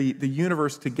the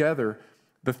universe together,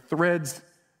 the threads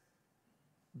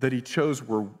that he chose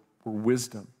were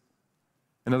wisdom.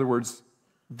 In other words,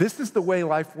 this is the way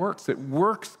life works. It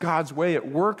works God's way. It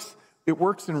works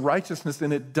in righteousness,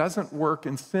 and it doesn't work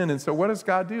in sin. And so what does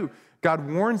God do? God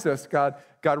warns us. God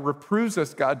reproves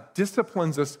us. God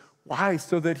disciplines us. Why?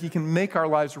 So that he can make our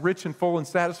lives rich and full and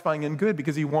satisfying and good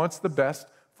because he wants the best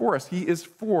for us. He is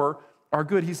for our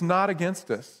good. He's not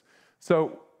against us.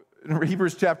 So in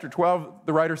Hebrews chapter 12,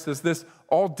 the writer says this,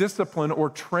 all discipline or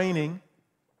training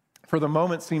for the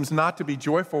moment seems not to be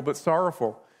joyful but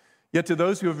sorrowful. Yet to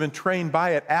those who have been trained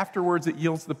by it, afterwards it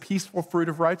yields the peaceful fruit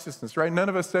of righteousness, right? None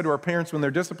of us said to our parents when they're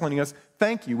disciplining us,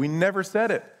 thank you. We never said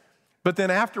it. But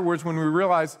then afterwards when we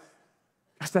realize,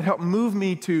 gosh, that helped move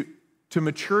me to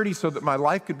maturity so that my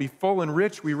life could be full and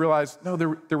rich, we realized, no,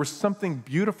 there was something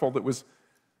beautiful that was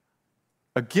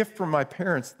a gift from my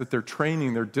parents that their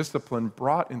training, their discipline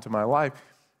brought into my life.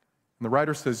 And the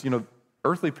writer says,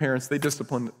 earthly parents, they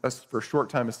discipline us for a short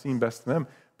time as seemed best to them,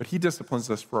 but he disciplines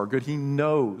us for our good. He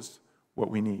knows what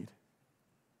we need.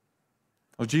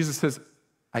 Well, Jesus says,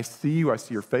 I see you, I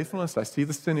see your faithfulness, I see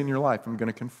the sin in your life. I'm going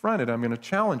to confront it, I'm going to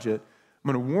challenge it,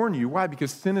 I'm going to warn you. Why?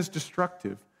 Because sin is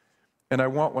destructive. And I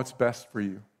want what's best for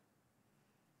you.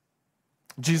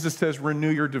 Jesus says, renew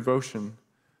your devotion,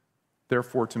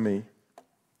 therefore, to me.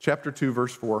 Chapter 2,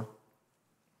 verse 4.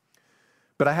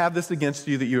 But I have this against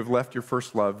you that you have left your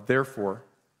first love. Therefore,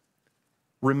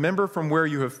 remember from where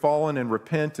you have fallen and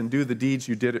repent and do the deeds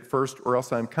you did at first, or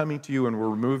else I am coming to you and will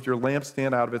remove your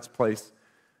lampstand out of its place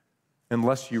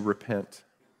unless you repent.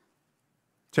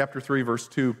 Chapter 3, verse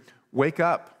 2. Wake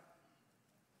up.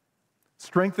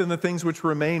 Strengthen the things which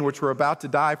remain, which were about to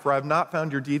die, for I have not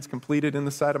found your deeds completed in the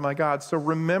sight of my God. So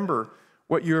remember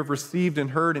what you have received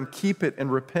and heard, and keep it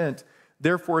and repent.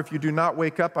 Therefore, if you do not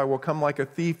wake up, I will come like a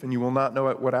thief, and you will not know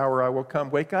at what hour I will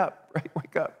come. Wake up, right?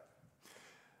 Wake up.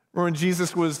 When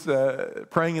Jesus was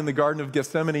praying in the Garden of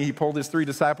Gethsemane, he pulled his 3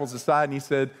 disciples aside and he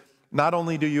said, not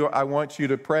only I want you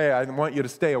to pray, I want you to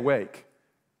stay awake,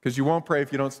 because you won't pray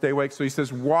if you don't stay awake. So he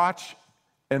says, watch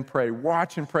and pray.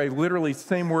 Watch and pray. Literally,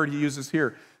 same word he uses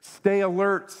here. Stay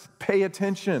alert. Pay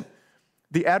attention.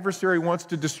 The adversary wants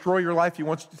to destroy your life. He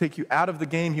wants to take you out of the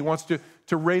game. He wants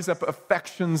to raise up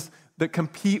affections that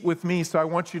compete with me. So I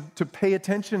want you to pay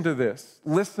attention to this.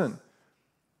 Listen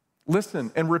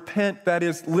and repent. That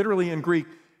is literally in Greek,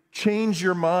 change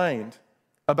your mind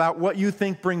about what you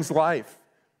think brings life,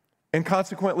 and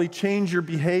consequently change your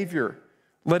behavior.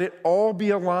 Let it all be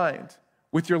aligned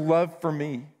with your love for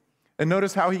me. And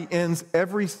notice how he ends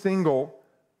every single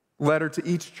letter to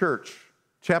each church.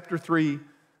 Chapter 3,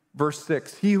 verse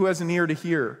 6. He who has an ear to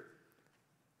hear,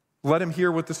 let him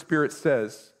hear what the Spirit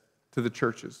says to the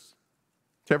churches.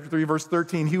 Chapter 3, verse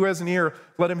 13. He who has an ear,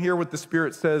 let him hear what the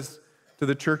Spirit says to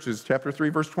the churches. Chapter 3,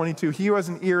 verse 22. He who has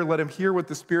an ear, let him hear what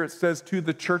the Spirit says to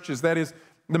the churches. That is,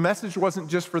 the message wasn't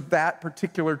just for that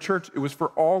particular church. It was for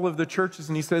all of the churches.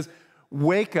 And he says,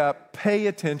 wake up, pay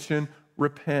attention,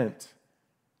 repent.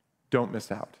 Don't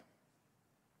miss out.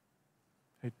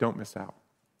 Hey, don't miss out.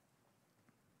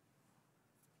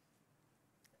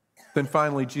 Then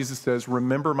finally, Jesus says,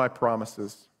 remember my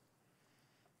promises.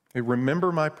 Hey,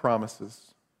 remember my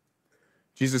promises.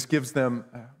 Jesus gives them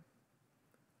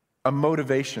a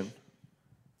motivation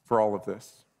for all of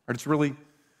this. It's really,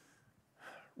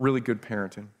 really good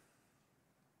parenting.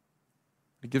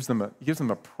 He gives them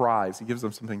a prize. He gives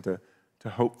them something to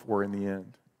hope for in the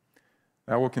end.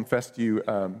 I will confess to you,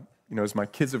 as my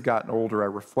kids have gotten older, I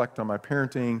reflect on my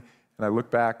parenting, and I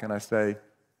look back and I say,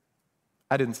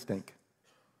 I didn't stink.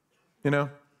 I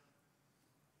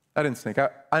didn't stink.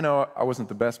 I know I wasn't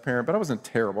the best parent, but I wasn't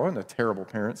terrible. I wasn't a terrible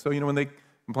parent. So, when they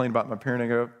complain about my parenting, I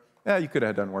go, yeah, you could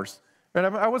have done worse. Right?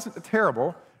 I wasn't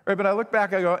terrible, right? But I look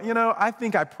back, I go, I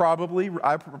think I probably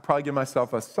give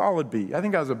myself a solid B. I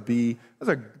think I was a B. I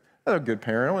was a good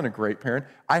parent. I wasn't a great parent.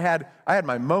 I had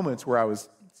my moments where I was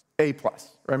A+,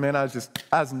 right, man? I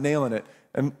was nailing it.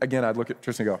 And again, I'd look at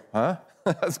Tristan and go, huh?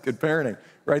 That's good parenting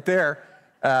right there.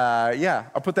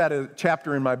 I'll put that as a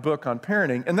chapter in my book on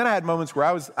parenting. And then I had moments where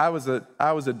I was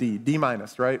a D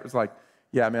minus, right? It was like,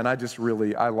 yeah, man,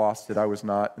 I lost it. I was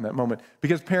not in that moment,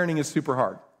 because parenting is super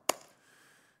hard.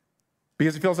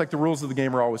 Because it feels like the rules of the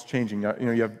game are always changing.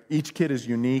 You have, each kid is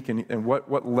unique, and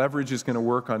what leverage is going to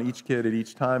work on each kid at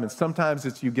each time. And sometimes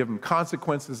it's you give them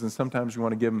consequences, and sometimes you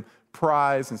want to give them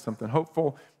prize and something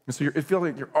hopeful. And so it feels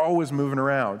like you're always moving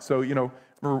around. So, remember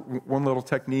one little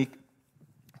technique,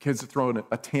 kids are throwing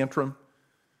a tantrum.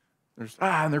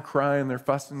 And they're crying, they're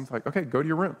fussing. It's like, okay, go to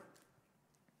your room.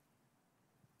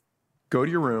 Go to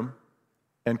your room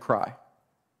and cry.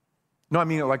 No, I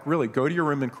mean, like, really, go to your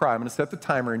room and cry. I'm going to set the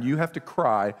timer, and you have to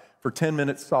cry for 10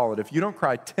 minutes solid. If you don't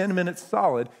cry 10 minutes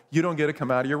solid, you don't get to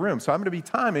come out of your room. So I'm going to be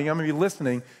timing, I'm going to be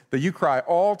listening that you cry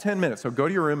all 10 minutes. So go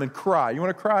to your room and cry. You want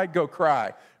to cry? Go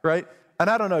cry, right? And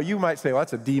I don't know, you might say, well,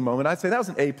 that's a D moment. I'd say that was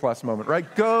an A+ moment,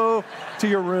 right? Go to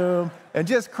your room and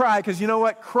just cry, because you know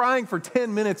what? Crying for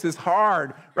 10 minutes is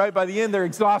hard, right? By the end, they're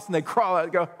exhausted, and they crawl out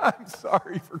and go, I'm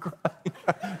sorry for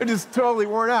crying. They're just totally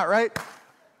worn out, right?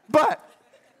 But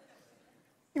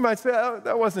you might say, oh,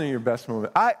 that wasn't your best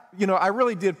moment. I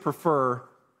really did prefer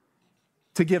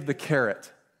to give the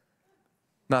carrot,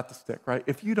 not the stick, right?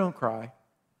 If you don't cry,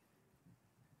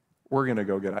 we're going to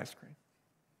go get ice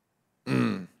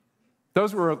cream.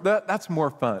 That's more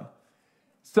fun.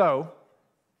 So,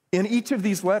 in each of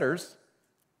these letters,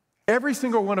 every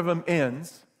single one of them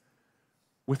ends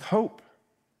with hope.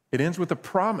 It ends with a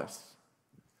promise.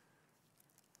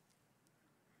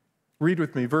 Read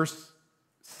with me, verse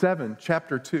 7,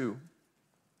 chapter 2.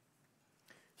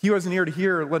 He who has an ear to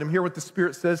hear, let him hear what the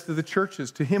Spirit says to the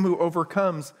churches. To him who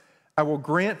overcomes, I will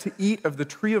grant to eat of the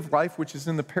tree of life, which is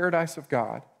in the paradise of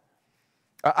God.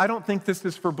 I don't think this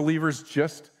is for believers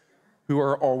just who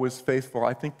are always faithful.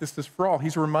 I think this is for all.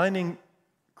 He's reminding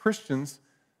Christians,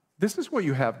 this is what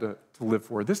you have to live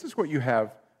for. This is what you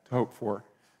have to hope for.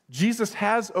 Jesus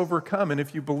has overcome, and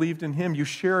if you believed in him, you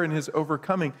share in his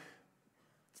overcoming.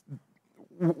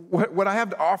 What I have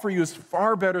to offer you is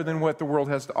far better than what the world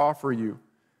has to offer you.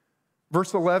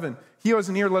 Verse 11, he who has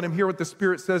an ear, let him hear what the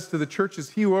Spirit says to the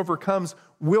churches. He who overcomes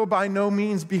will by no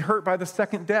means be hurt by the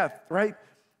second death, right?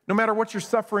 No matter what you're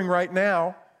suffering right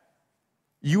now,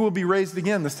 you will be raised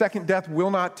again. The second death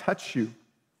will not touch you.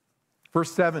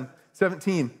 Verse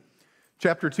 17,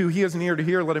 chapter 2, he has an ear to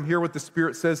hear, let him hear what the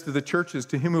Spirit says to the churches.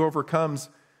 To him who overcomes,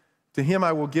 to him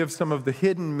I will give some of the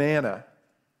hidden manna.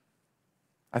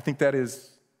 I think that is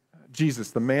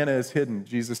Jesus. The manna is hidden.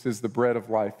 Jesus is the bread of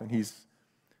life, and he's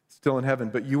still in heaven.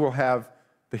 But you will have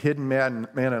the hidden man,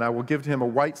 and I will give to him a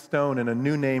white stone and a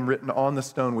new name written on the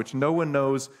stone, which no one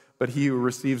knows but he who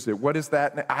receives it. What is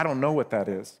that? I don't know what that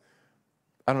is.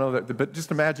 I don't know that, but just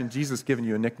imagine Jesus giving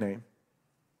you a nickname.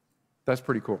 That's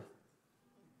pretty cool.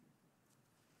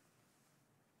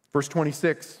 Verse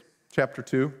 26, chapter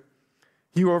 2.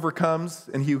 He who overcomes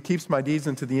and he who keeps my deeds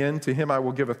unto the end, to him I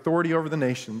will give authority over the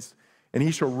nations, and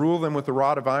he shall rule them with a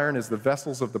rod of iron, as the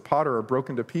vessels of the potter are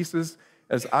broken to pieces,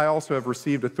 as I also have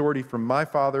received authority from my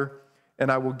Father,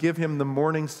 and I will give him the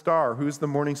morning star. Who's the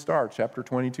morning star? Chapter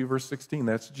 22, verse 16.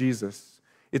 That's Jesus.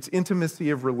 It's intimacy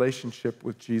of relationship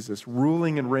with Jesus,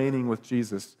 ruling and reigning with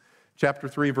Jesus. Chapter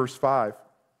 3, verse 5.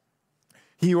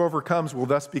 He who overcomes will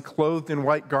thus be clothed in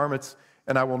white garments,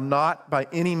 and I will not by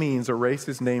any means erase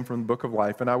his name from the book of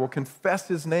life, and I will confess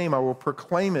his name. I will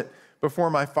proclaim it before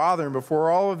my Father and before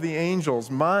all of the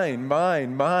angels. Mine,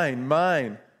 mine, mine,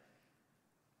 mine.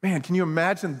 Man, can you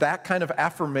imagine that kind of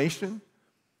affirmation?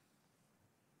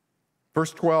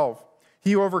 Verse 12,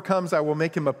 he who overcomes, I will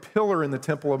make him a pillar in the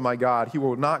temple of my God. He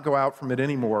will not go out from it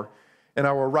anymore. And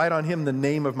I will write on him the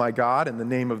name of my God and the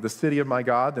name of the city of my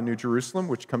God, the New Jerusalem,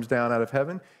 which comes down out of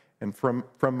heaven, and from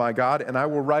my God, and I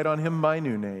will write on him my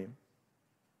new name.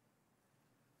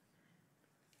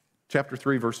 Chapter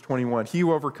 3, verse 21, he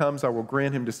who overcomes, I will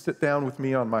grant him to sit down with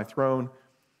me on my throne,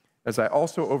 as I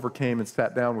also overcame and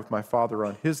sat down with my Father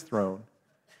on his throne.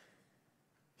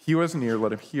 He who has an ear,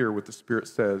 let him hear what the Spirit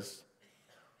says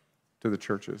to the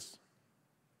churches.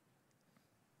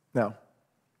 Now,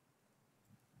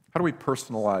 how do we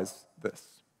personalize this?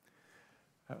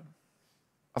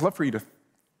 I'd love for you to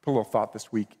put a little thought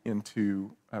this week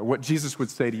into what Jesus would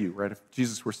say to you, right? If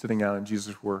Jesus were sitting down and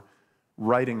Jesus were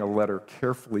writing a letter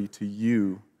carefully to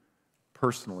you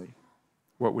personally,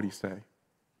 what would he say?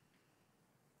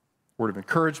 Word of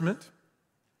encouragement.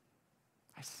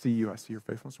 I see you, I see your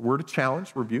faithfulness. Word of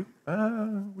challenge, rebuke.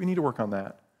 We need to work on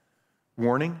that.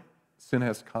 Warning, sin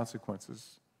has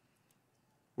consequences.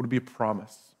 Would it be a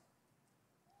promise?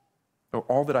 Oh,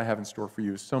 all that I have in store for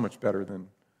you is so much better than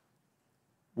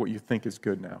what you think is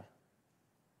good now.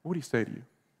 What would he say to you?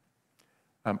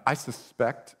 I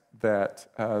suspect that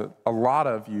a lot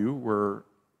of you were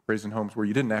raised in homes where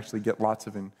you didn't actually get lots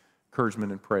of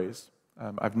encouragement and praise.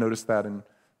 I've noticed that in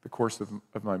the course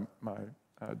of my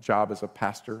job as a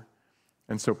pastor.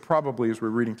 And so probably as we're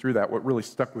reading through that, what really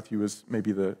stuck with you is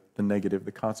maybe the negative,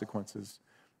 the consequences.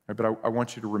 But I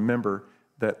want you to remember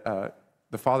that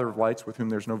the Father of lights, with whom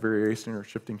there's no variation or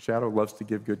shifting shadow, loves to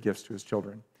give good gifts to his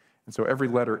children. And so every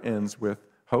letter ends with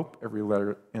hope. Every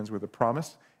letter ends with a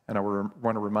promise. And I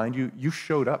want to remind you, you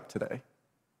showed up today.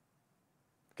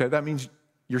 Okay, that means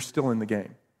you're still in the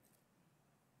game.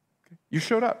 Okay? You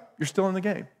showed up. You're still in the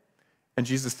game. And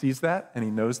Jesus sees that, and he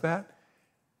knows that.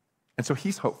 And so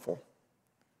he's hopeful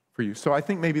for you. So I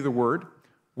think maybe the word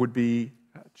would be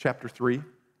chapter 3,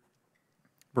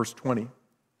 verse 20.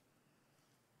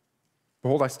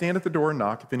 Behold, I stand at the door and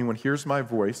knock. If anyone hears my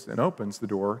voice and opens the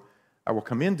door, I will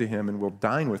come into him and will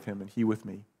dine with him and he with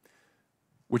me.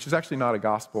 Which is actually not a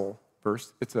gospel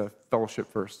verse. It's a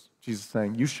fellowship verse. Jesus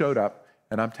saying, you showed up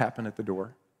and I'm tapping at the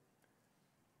door.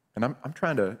 And I'm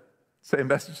trying to say a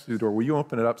message to the door. Will you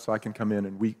open it up so I can come in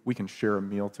and we can share a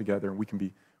meal together and we can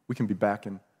be back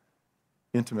in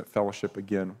intimate fellowship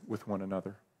again with one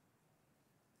another.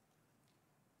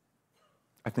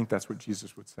 I think that's what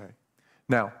Jesus would say.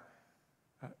 Now,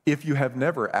 if you have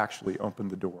never actually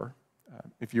opened the door,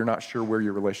 if you're not sure where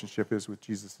your relationship is with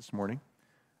Jesus this morning,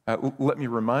 let me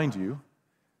remind you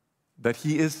that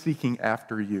he is seeking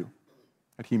after you.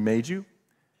 That he made you,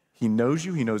 he knows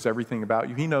you, he knows everything about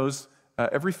you, he knows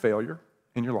every failure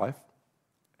in your life,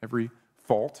 every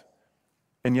fault,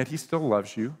 and yet he still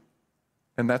loves you,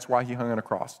 and that's why he hung on a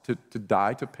cross, to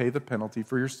die, to pay the penalty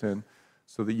for your sin,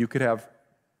 so that you could have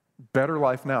better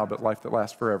life now, but life that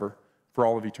lasts forever, for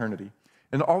all of eternity.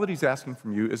 And all that he's asking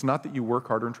from you is not that you work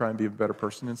harder and try and be a better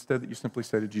person, instead that you simply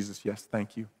say to Jesus, yes,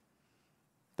 thank you.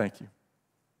 Thank you.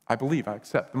 I believe, I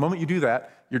accept. The moment you do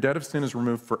that, your debt of sin is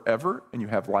removed forever, and you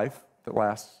have life that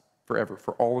lasts forever,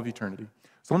 for all of eternity.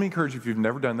 So let me encourage you, if you've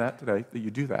never done that today, that you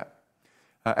do that.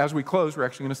 As we close, we're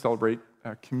actually going to celebrate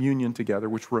communion together,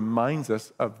 which reminds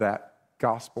us of that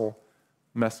gospel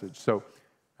message. So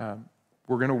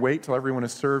we're going to wait till everyone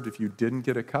is served. If you didn't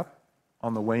get a cup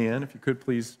on the way in, if you could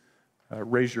please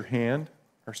raise your hand.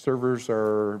 Our servers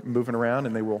are moving around,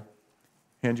 and they will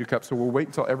hand you a cup. So we'll wait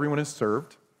until everyone is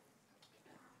served.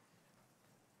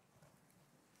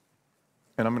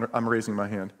 And I'm raising my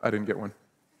hand. I didn't get one.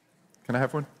 Can I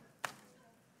have one?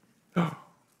 Oh,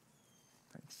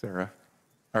 thanks, Sarah.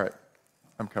 All right,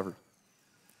 I'm covered.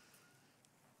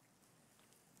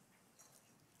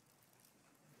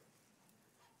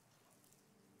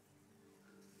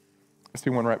 I see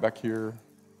one right back here,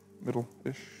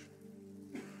 middle-ish.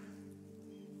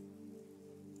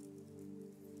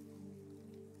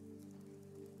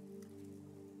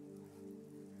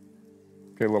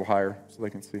 Okay, a little higher so they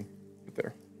can see it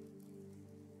there.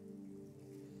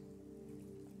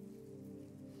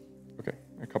 Okay,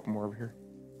 a couple more over here.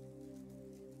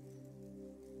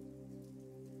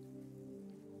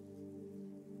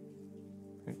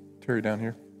 Okay, Terry down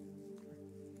here.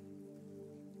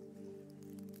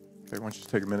 Okay, why don't you just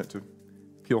take a minute to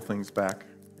peel things back.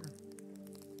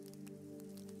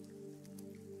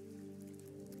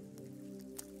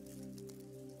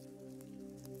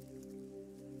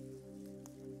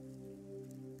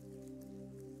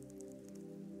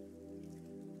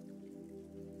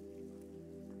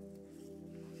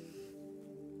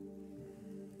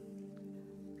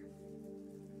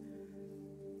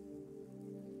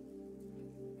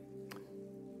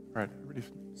 All right, everybody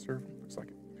served? Looks like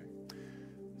it. Okay.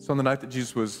 So on the night that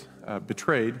Jesus was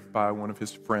betrayed by one of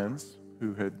his friends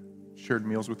who had shared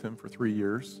meals with him for 3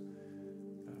 years,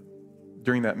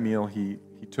 during that meal he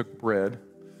took bread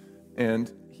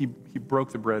and he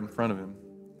broke the bread in front of them.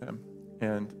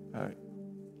 And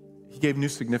he gave new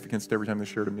significance to every time they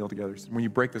shared a meal together. He said, when you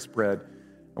break this bread,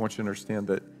 I want you to understand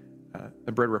that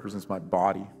the bread represents my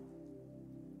body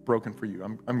broken for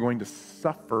you. I'm going to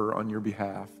suffer on your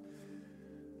behalf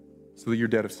so that your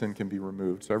debt of sin can be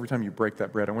removed. So every time you break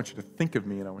that bread, I want you to think of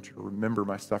me and I want you to remember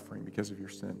my suffering because of your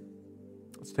sin.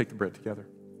 Let's take the bread together.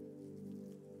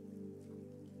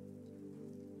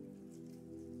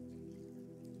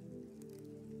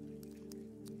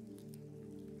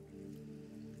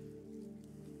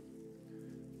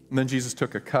 And then Jesus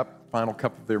took a cup, final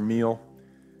cup of their meal,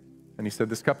 and he said,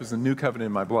 this cup is the new covenant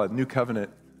in my blood. New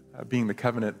covenant being the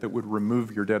covenant that would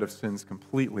remove your debt of sins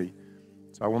completely.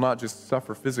 So I will not just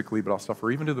suffer physically, but I'll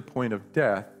suffer even to the point of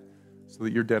death so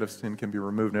that your debt of sin can be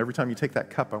removed. And every time you take that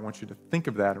cup, I want you to think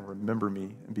of that and remember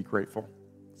me and be grateful.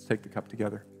 Let's take the cup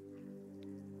together.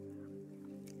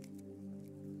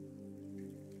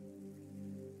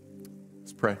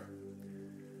 Let's pray.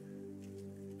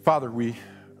 Father, we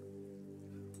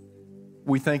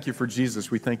thank you for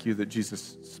Jesus. We thank you that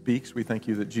Jesus speaks. We thank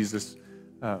you that Jesus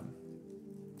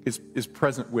is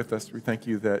present with us. We thank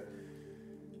you that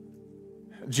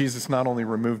Jesus not only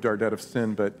removed our debt of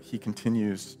sin, but he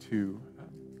continues to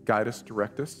guide us,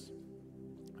 direct us,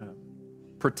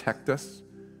 protect us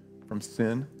from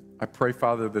sin. I pray,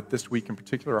 Father, that this week in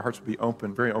particular, our hearts will be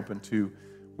open, very open to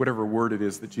whatever word it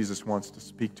is that Jesus wants to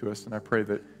speak to us. And I pray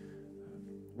that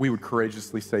we would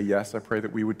courageously say yes. I pray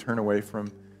that we would turn away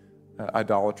from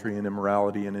idolatry and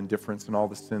immorality and indifference and all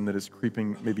the sin that is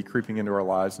maybe creeping into our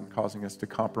lives and causing us to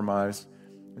compromise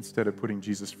instead of putting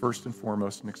Jesus first and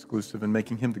foremost and exclusive and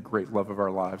making him the great love of our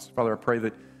lives. Father, I pray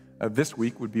that this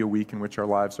week would be a week in which our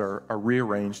lives are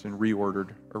rearranged and reordered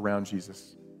around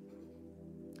Jesus.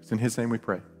 It's in his name we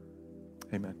pray.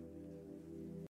 Amen.